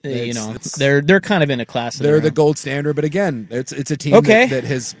 Certainly. They're kind of in a class. They're the gold standard, but again, it's a team that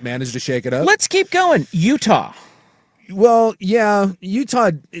has managed to shake it up. Let's keep going. Utah. Well, yeah,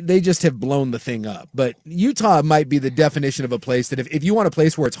 Utah, they just have blown the thing up. But Utah might be the definition of a place that if you want a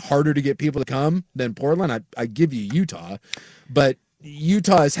place where it's harder to get people to come than Portland, I give you Utah. But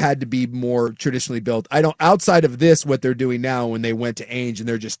Utah has had to be more traditionally built. Outside of this, what they're doing now when they went to Ainge and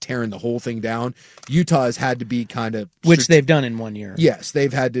they're just tearing the whole thing down, Utah has had to be kind of... Which they've done in 1 year. Yes,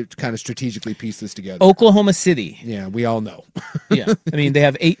 they've had to kind of strategically piece this together. Oklahoma City. Yeah, we all know. Yeah, I mean, they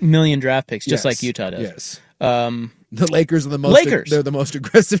have 8 million draft picks, just like Utah does. Yes. The Lakers are the most. They're the most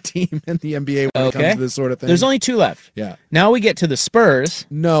aggressive team in the NBA when it comes to this sort of thing. There's only 2 left. Yeah. Now we get to the Spurs.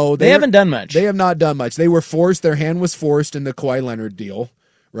 No, they haven't done much. They have not done much. They were forced. Their hand was forced in the Kawhi Leonard deal,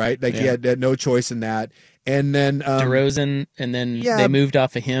 right? He had no choice in that. And then DeRozan, and then they moved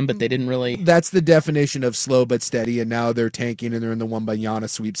off of him, but they didn't really. That's the definition of slow but steady, and now they're tanking, and they're in the Wembanyama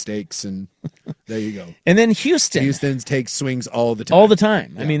sweepstakes, and there you go. And then Houston takes swings all the time. All the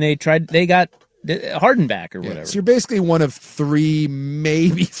time. Yeah. I mean, they got Harden back or whatever. So you're basically one of 3,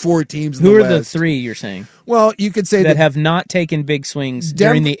 maybe 4 teams in Who the are West. the 3 you're saying? Well, you could say that have not taken big swings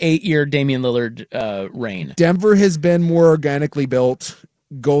during the 8-year Damian Lillard reign. Denver has been more organically built.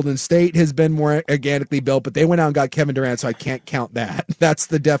 Golden State has been more organically built, but they went out and got Kevin Durant, so I can't count that. That's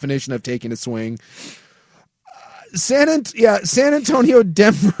the definition of taking a swing. San Antonio,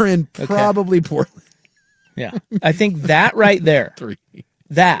 Denver, and probably Portland. Yeah, I think that right there. 3.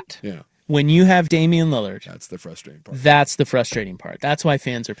 That. Yeah. When you have Damian Lillard. That's the frustrating part. That's the frustrating part. That's why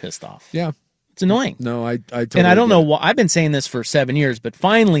fans are pissed off. Yeah. It's annoying. No, I totally and I don't know why. I've been saying this for 7 years, but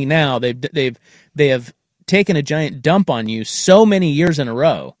finally now they have taken a giant dump on you so many years in a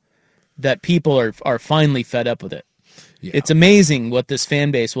row that people are finally fed up with it. Yeah. It's amazing what this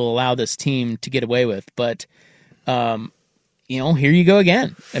fan base will allow this team to get away with, but here you go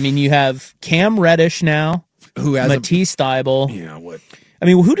again. I mean, you have Cam Reddish now, who has Matisse Thybulle. Yeah, what? I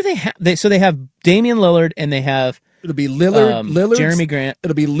mean, who do they have? So they have Damian Lillard, and they have it'll be Lillard, Jeremy Grant.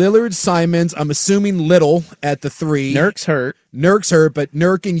 It'll be Lillard, Simons. I'm assuming Little at the 3. Nurk's hurt, but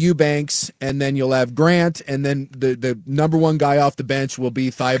Nurk and Eubanks, and then you'll have Grant, and then the number 1 guy off the bench will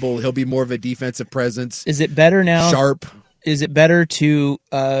be Thybulle. He'll be more of a defensive presence. Is it better now? Sharp. Is it better to?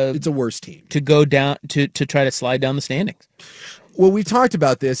 It's a worse team to go down to try to slide down the standings. Well, we talked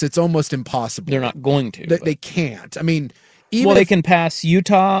about this. It's almost impossible. They're not going to. They can't. I mean. They can pass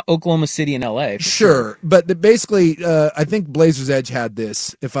Utah, Oklahoma City, and LA. Sure, but basically, I think Blazers Edge had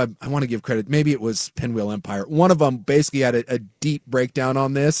this. If I want to give credit, maybe it was Pinwheel Empire. One of them basically had a deep breakdown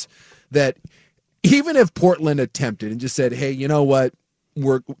on this, that even if Portland attempted and just said, hey, you know what,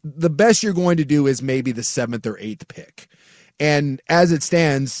 the best you're going to do is maybe the 7th or 8th pick. And as it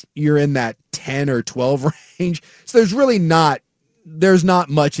stands, you're in that 10 or 12 range. So there's not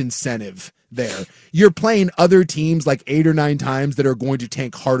much incentive there. You're playing other teams like 8 or 9 times that are going to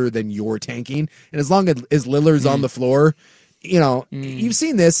tank harder than you're tanking. And as long as Lillard's on the floor, you've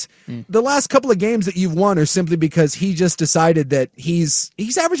seen this. The last couple of games that you've won are simply because he just decided that he's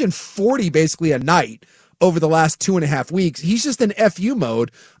averaging 40 basically a night over the last 2.5 weeks. He's just in FU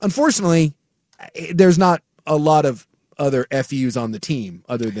mode. Unfortunately, there's not a lot of other FUs on the team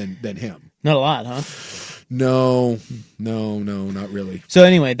other than him. Not a lot, huh? No, not really. So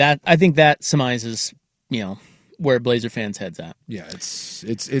anyway, I think that surmises, where Blazer fans' heads at. Yeah,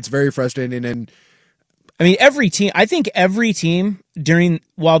 it's very frustrating, and I mean every team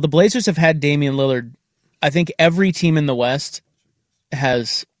while the Blazers have had Damian Lillard, I think every team in the West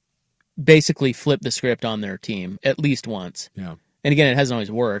has basically flipped the script on their team at least once. Yeah. And again, it hasn't always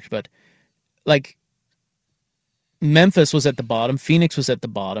worked, but like Memphis was at the bottom, Phoenix was at the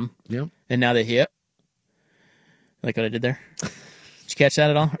bottom. Yep. And now they hit. Like what I did there? Did you catch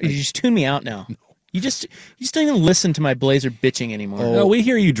that at all? Or you just tune me out now? You just don't even listen to my Blazer bitching anymore. No, we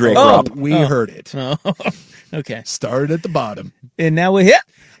hear you, Drake. We heard it. Oh. Okay. Started at the bottom. And now we hit.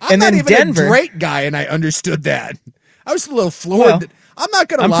 I'm and not then even Denver. a Drake guy, and I understood that. I was a little floored. I'm not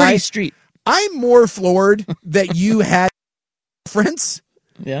going to lie. I'm pretty street. I'm more floored that you had friends.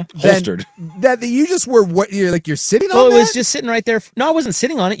 Yeah, holstered. That you just were you're sitting on. Well, it that? was just sitting right there. No, I wasn't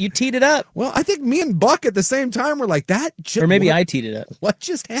sitting on it. You teed it up. Well, I think me and Buck at the same time were like that. Or maybe I teed it up. What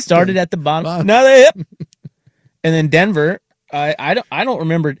just happened? Started at the bottom. Now they hit. And then Denver. I don't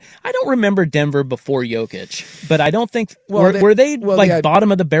remember. I don't remember Denver before Jokic, but I don't think were they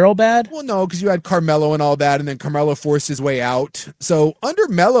bottom of the barrel bad? Well, no, because you had Carmelo and all that, and then Carmelo forced his way out. So under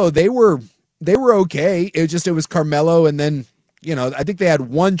Melo, they were okay. It was Carmelo, and then. I think they had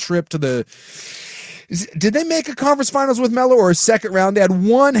one trip to did they make a conference finals with Melo or a second round? They had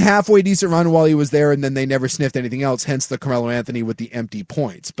one halfway decent run while he was there, and then they never sniffed anything else, hence the Carmelo Anthony with the empty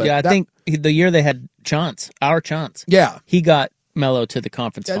points. But I think the year they had our Chance. Yeah. He got Melo to the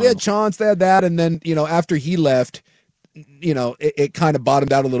conference finals. They had Chance, they had that, and then, after he left, it kind of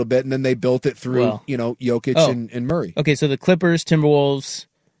bottomed out a little bit, and then they built it through, Jokic and Murray. Okay, so the Clippers, Timberwolves,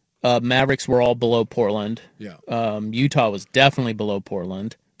 Mavericks were all below Portland. Yeah. Utah was definitely below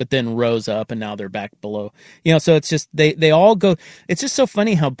Portland, but then rose up, and now they're back below. So it's just they all go. It's just so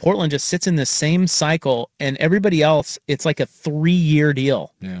funny how Portland just sits in the same cycle, and everybody else, it's like a 3-year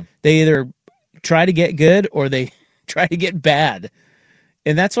deal. Yeah. They either try to get good or they try to get bad.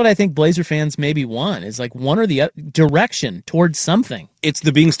 And that's what I think Blazer fans maybe want, is like one or the other direction towards something. It's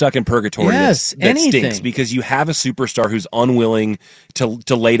the being stuck in purgatory that anything. stinks, because you have a superstar who's unwilling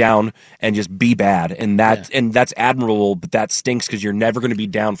to lay down and just be bad, and that's admirable, but that stinks because you're never going to be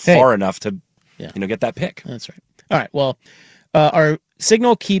down far enough to Yeah. get that pick. That's right. All right. Well, our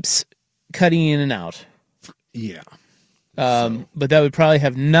signal keeps cutting in and out. Yeah. But that would probably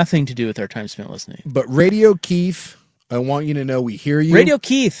have nothing to do with our time spent listening. But Radio Keith, I want you to know we hear you. Radio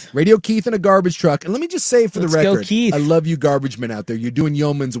Keith in a garbage truck. And let me just say for Let's the go, record, Keith. I love you garbage men out there. You're doing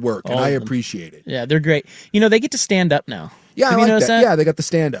yeoman's work, and All I of them. appreciate it. Yeah, they're great. They get to stand up now. Yeah, Have I you like noticed that. Yeah, they got the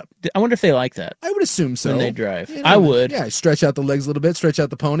stand-up. I wonder if they like that. I would assume so. When they drive. I would. Yeah, stretch out the legs a little bit, stretch out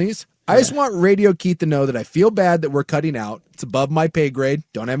the ponies. I just want Radio Keith to know that I feel bad that we're cutting out. It's above my pay grade.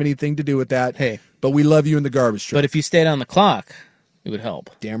 Don't have anything to do with that. Hey. But we love you in the garbage truck. But if you stayed on the clock, it would help.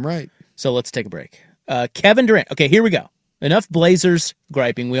 Damn right. So let's take a break. Kevin Durant. Okay, here we go. Enough Blazers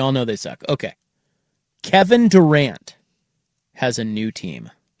griping. We all know they suck. Okay. Kevin Durant has a new team.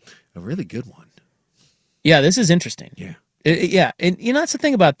 A really good one. Yeah, this is interesting. Yeah. Yeah, and that's the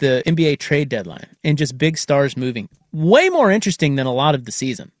thing about the NBA trade deadline and just big stars moving. Way more interesting than a lot of the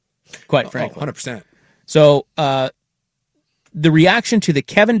season, quite frankly. 100%. So the reaction to the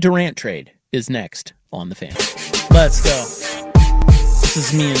Kevin Durant trade is next on The Fan. Let's go. This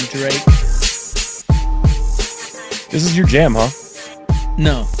is me and Drake. This is your jam, huh?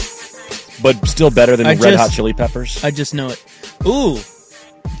 No. But still better than Red Hot Chili Peppers? I just know it. Ooh.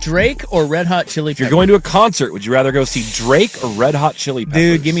 Drake or Red Hot Chili Peppers? If you're going to a concert, would you rather go see Drake or Red Hot Chili Peppers?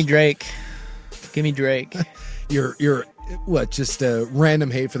 Dude, give me Drake. Give me Drake. You're what? Just random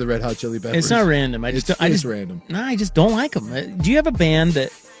hate for the Red Hot Chili Peppers? It's not random. It's random. No, I just don't like them. Do you have a band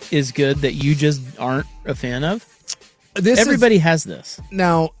that is good that you just aren't a fan of? Everybody has this.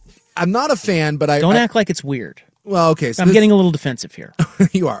 Now, I'm not a fan, but don't act like it's weird. Well, okay. So I'm getting a little defensive here.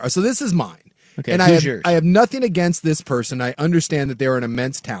 You are. So this is mine. Okay, and who's yours? I have nothing against this person. I understand that they're an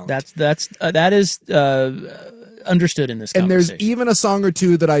immense talent. That is understood in this conversation. And there's even a song or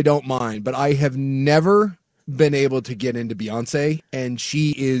two that I don't mind, but I have never been able to get into Beyonce, and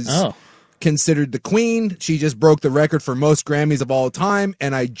she is considered the queen. She just broke the record for most Grammys of all time,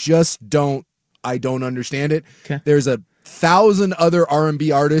 and I just don't understand it. Okay. There's 1,000 other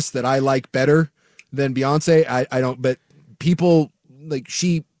R&B artists that I like better than Beyonce. I don't, but people like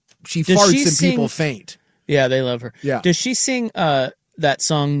she farts and people faint. Yeah, they love her. Yeah. Does she sing that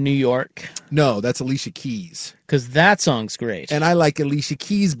song New York? No, that's Alicia Keys. Because that song's great. And I like Alicia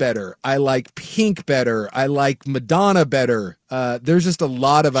Keys better. I like Pink better. I like Madonna better. There's just a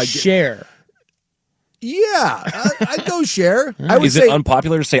lot of Cher. Yeah, I'd go Cher. Is it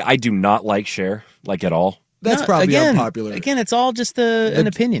unpopular to say I do not like Cher, like at all? That's probably unpopular. Again, it's all just an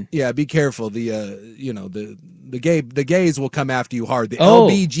opinion. Yeah, be careful. The gays will come after you hard. The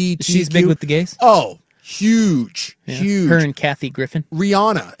LBGTQ. She's big with the gays? Oh, huge. Her and Kathy Griffin.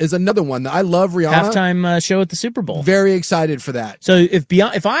 Rihanna is another one. I love Rihanna. Halftime show at the Super Bowl. Very excited for that. So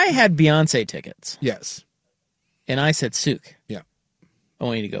if I had Beyonce tickets, yes, and I said Souk, yeah, I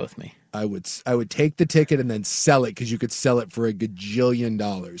want you to go with me. I would take the ticket and then sell it because you could sell it for $1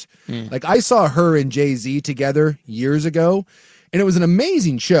 gajillion. Like I saw her and Jay-Z together years ago, and it was an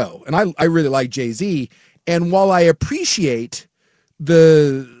amazing show. And I really like Jay-Z. And while I appreciate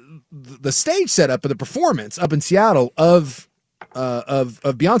the stage setup of the performance up in Seattle of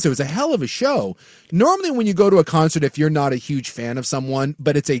Beyonce, it was a hell of a show. Normally, when you go to a concert, if you're not a huge fan of someone,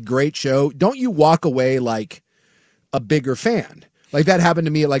 but it's a great show, don't you walk away like a bigger fan? Like that happened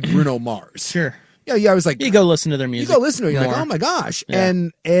to me at like Bruno Mars. Sure. Yeah. I was like, you go listen to their music. You go listen to it. You're more. like, oh my gosh, Yeah.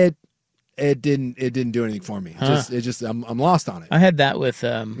 and it didn't do anything for me. Huh. I'm lost on it. I had that with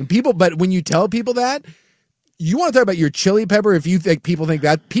but when you tell people that, you want to talk about your chili pepper. If you think people think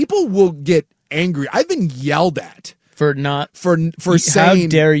that, people will get angry. I've been yelled at for saying, how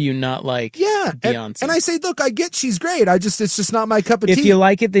dare you not like Beyonce? And I say, look, I get she's great. It's just not my cup of tea. If you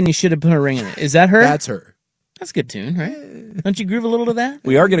like it, then you should have put a ring in it. Is that her? That's her. That's a good tune, right? Don't you groove a little to that?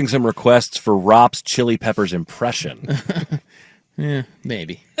 We are getting some requests for Rop's Chili Peppers impression. Yeah,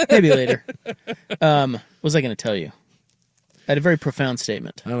 maybe later. What was I going to tell you? I had a very profound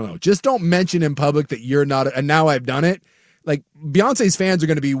statement. I don't know. Just don't mention in public that you're not. And now I've done it. Like Beyonce's fans are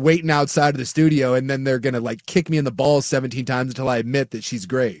going to be waiting outside of the studio, and then they're going to like kick me in the balls 17 times until I admit that she's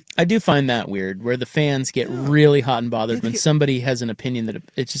great. I do find that weird, where the fans get really hot and bothered when somebody has an opinion that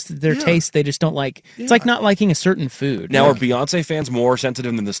it's just their taste. They just don't like. It's like not liking a certain food. Now, are Beyonce fans more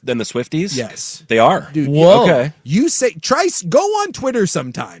sensitive than the Swifties? Yes, they are. Dude, whoa. Okay. You go on Twitter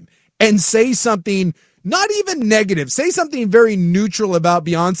sometime and say something not even negative. Say something very neutral about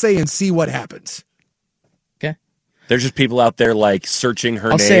Beyonce and see what happens. There's just people out there like searching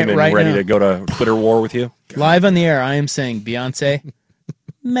her I'll say name it and right ready now. to go to Twitter war with you. Live on the air, I am saying Beyonce.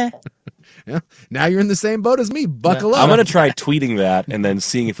 Meh. Yeah. Now you're in the same boat as me. Buckle up. I'm going to try tweeting that and then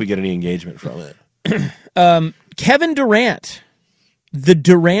seeing if we get any engagement from it. Kevin Durant, the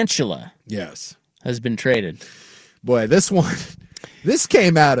Durantula, Yes. has been traded. Boy, this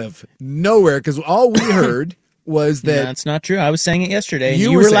came out of nowhere because all we heard was that... That's not true. I was saying it yesterday, and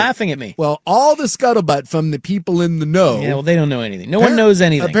you were were saying- laughing at me. Well, all the scuttlebutt from the people in the know... Yeah, well, they don't know anything. No one knows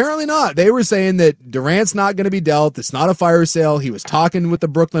anything. Apparently not. They were saying that Durant's not going to be dealt. It's not a fire sale. He was talking with the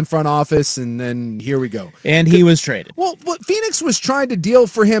Brooklyn front office, and then here we go. And he was traded. Well, Phoenix was trying to deal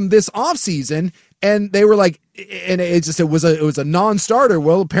for him this offseason, and they were like, and it was a non-starter.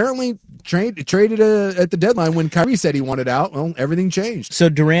 Well, apparently traded at the deadline when Kyrie said he wanted out. Well, everything changed. So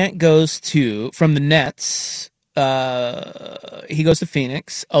Durant goes from the Nets. He goes to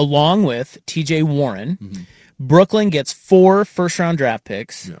Phoenix along with TJ Warren. Mm-hmm. Brooklyn gets 4 first-round draft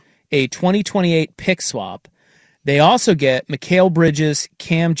picks, a 2028 pick swap. They also get Mikal Bridges,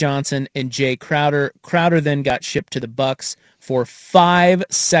 Cam Johnson, and Jay Crowder. Crowder then got shipped to the Bucks for 5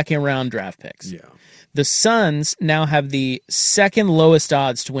 second-round draft picks. Yeah. The Suns now have the second lowest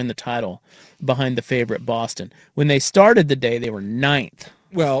odds to win the title behind the favorite Boston. When they started the day, they were 9th.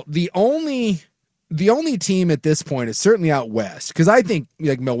 Well, the only team at this point is certainly out west, because I think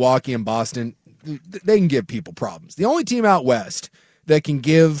like Milwaukee and Boston, they can give people problems. The only team out west that can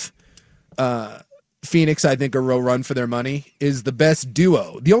give Phoenix, I think, a real run for their money is the best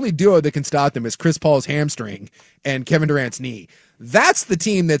duo. The only duo that can stop them is Chris Paul's hamstring and Kevin Durant's knee. That's the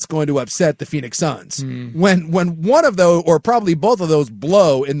team that's going to upset the Phoenix Suns. When one of those, or probably both of those,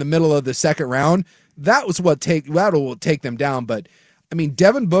 blow in the middle of the second round, that will take them down. But I mean,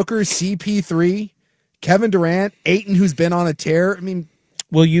 Devin Booker, CP3, Kevin Durant, Ayton, who's been on a tear. I mean,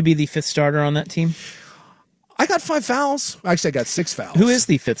 will you be the 5th starter on that team? I got 5 fouls. Actually, I got 6 fouls. Who is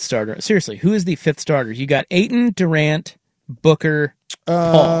the 5th starter? Seriously, who is the 5th starter? You got Ayton, Durant, Booker,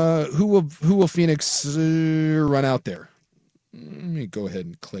 Paul. Who will Phoenix run out there? Let me go ahead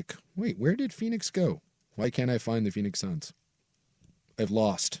and click. Wait, where did Phoenix go? Why can't I find the Phoenix Suns? I've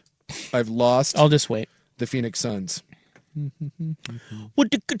lost. I'll just wait. The Phoenix Suns.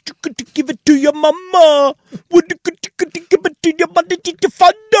 Would you give it to your mama? Would you give it to your mother, to your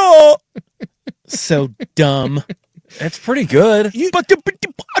father? So dumb. That's pretty good.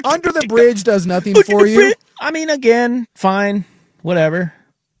 Under the Bridge does nothing for you. I mean, again, fine, whatever.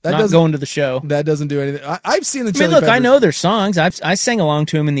 That Not doesn't- going to the show. That doesn't do anything. I've seen the I Chili mean, look, I Peppers. know their songs. I sang along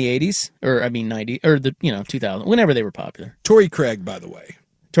to them in the 80s, or I mean 90, or the 2000, whenever they were popular. Torrey Craig, by the way.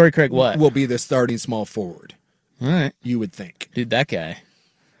 Torrey Craig what? Will be the starting small forward. All right. You would think. Dude, that guy.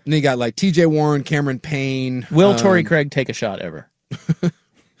 And you got like TJ Warren, Cameron Payne. Will Torrey Craig take a shot ever?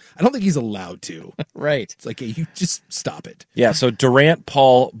 I don't think he's allowed to. Right. It's like, hey, you just stop it. Yeah, so Durant,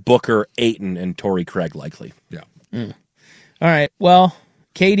 Paul, Booker, Ayton, and Torrey Craig likely. Yeah. All right. Well,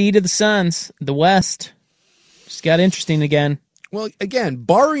 KD to the Suns, the West. Just got interesting again. Well, again,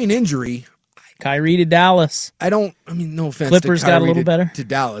 barring injury, Kyrie to Dallas. no offense Clippers to got a Kyrie little better. to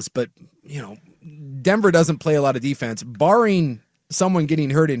Dallas, but, Denver doesn't play a lot of defense. Barring someone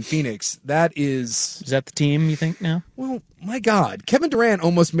getting hurt in Phoenix, that is... Is that the team you think now? Well, my God. Kevin Durant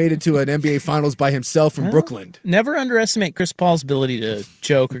almost made it to an NBA Finals by himself in Brooklyn. Never underestimate Chris Paul's ability to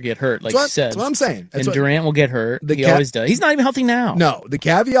choke or get hurt, like you said. That's what I'm saying. And Durant will get hurt. He ca- always does. He's not even healthy now. No, the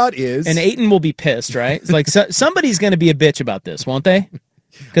caveat is... And Ayton will be pissed, right? It's like somebody's going to be a bitch about this, won't they?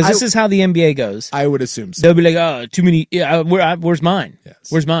 Because this is how the NBA goes. I would assume so. They'll be like, oh, too many. Yeah, where's mine? Yes.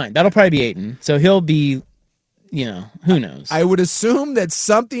 Where's mine? That'll probably be Ayton. So he'll be, who knows? I would assume that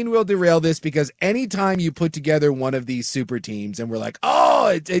something will derail this, because anytime you put together one of these super teams and we're like,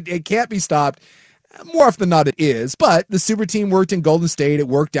 oh, it can't be stopped, more often than not it is. But the super team worked in Golden State. It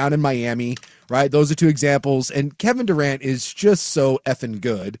worked down in Miami, right? Those are 2 examples. And Kevin Durant is just so effing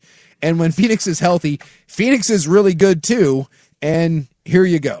good. And when Phoenix is healthy, Phoenix is really good too. And here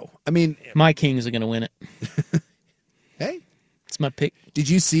you go. I mean, my Kings are going to win it. Hey, it's my pick. Did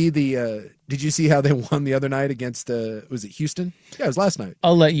you see how they won the other night against was it Houston? Yeah, it was last night.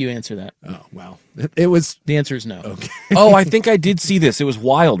 I'll let you answer that. Oh, wow. It was... The answer is no. Okay. Oh, I think I did see this. It was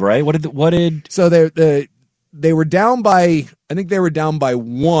wild, right? What did? So they were down by, I think they were down by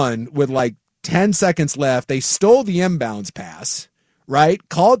 1 with like 10 seconds left. They stole the inbounds pass, right?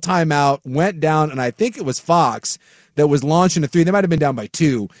 Called timeout, went down, and I think it was Fox that was launching a 3. They might have been down by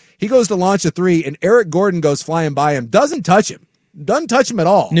 2. He goes to launch a 3, and Eric Gordon goes flying by him. Doesn't touch him at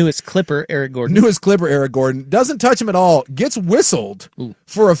all. Newest Clipper, Eric Gordon. Doesn't touch him at all. Gets whistled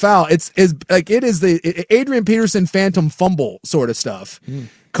for a foul. It is the Adrian Peterson phantom fumble sort of stuff.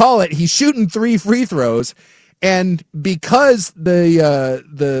 Call it. He's shooting 3 free throws, and because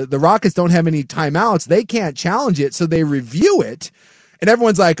the Rockets don't have any timeouts, they can't challenge it, so they review it. And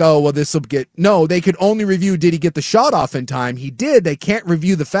everyone's like, oh, well, this will get... No, they could only review, did he get the shot off in time? He did. They can't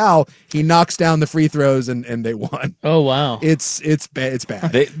review the foul. He knocks down the free throws, and they won. Oh, wow. It's bad. It's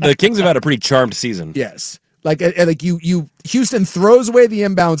bad. The Kings have had a pretty charmed season. Yes. Like Houston throws away the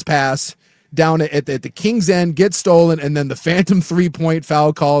inbounds pass down at the Kings' end, gets stolen, and then the phantom 3-point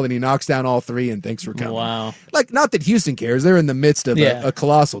foul call, and he knocks down all three, and thanks for coming. Wow. Like, not that Houston cares. They're in the midst of a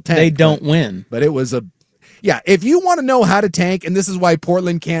colossal tank. They don't win. But it was if you want to know how to tank, and this is why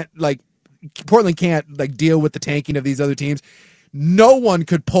Portland can't deal with the tanking of these other teams, no one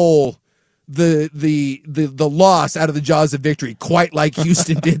could pull the loss out of the jaws of victory quite like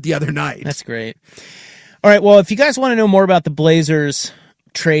Houston did the other night. That's great. All right, well, if you guys want to know more about the Blazers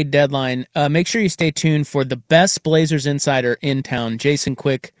trade deadline, make sure you stay tuned for the best Blazers insider in town. Jason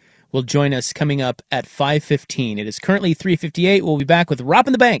Quick will join us coming up at 5:15. It is currently 3:58. We'll be back with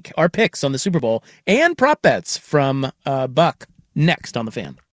Robbing the Bank, our picks on the Super Bowl, and prop bets from Buck next on The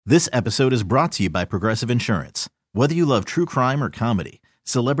Fan. This episode is brought to you by Progressive Insurance. Whether you love true crime or comedy,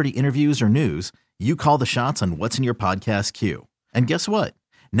 celebrity interviews or news, you call the shots on what's in your podcast queue. And guess what?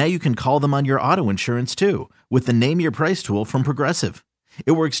 Now you can call them on your auto insurance too with the Name Your Price tool from Progressive.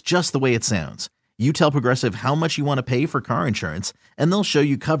 It works just the way it sounds. You tell Progressive how much you want to pay for car insurance, and they'll show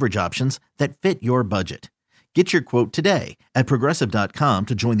you coverage options that fit your budget. Get your quote today at Progressive.com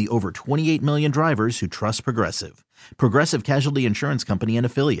to join the over 28 million drivers who trust Progressive. Progressive Casualty Insurance Company and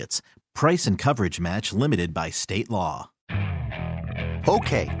Affiliates. Price and coverage match limited by state law.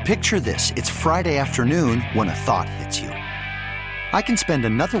 Okay, picture this. It's Friday afternoon when a thought hits you. I can spend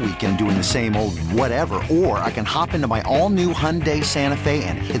another weekend doing the same old whatever, or I can hop into my all-new Hyundai Santa Fe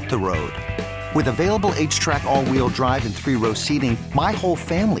and hit the road. With available H-Track all-wheel drive and 3-row seating, my whole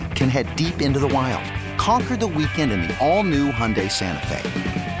family can head deep into the wild. Conquer the weekend in the all-new Hyundai Santa Fe.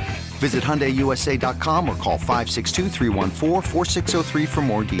 Visit HyundaiUSA.com or call 562-314-4603 for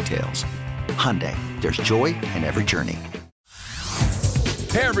more details. Hyundai, there's joy in every journey.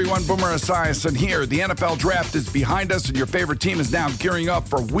 Hey everyone, Boomer Esiason here. The NFL Draft is behind us and your favorite team is now gearing up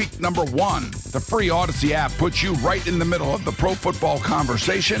for week number 1. The free Odyssey app puts you right in the middle of the pro football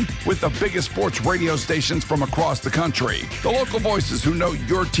conversation with the biggest sports radio stations from across the country. The local voices who know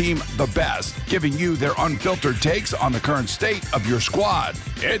your team the best, giving you their unfiltered takes on the current state of your squad.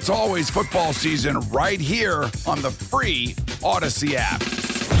 It's always football season right here on the free Odyssey app.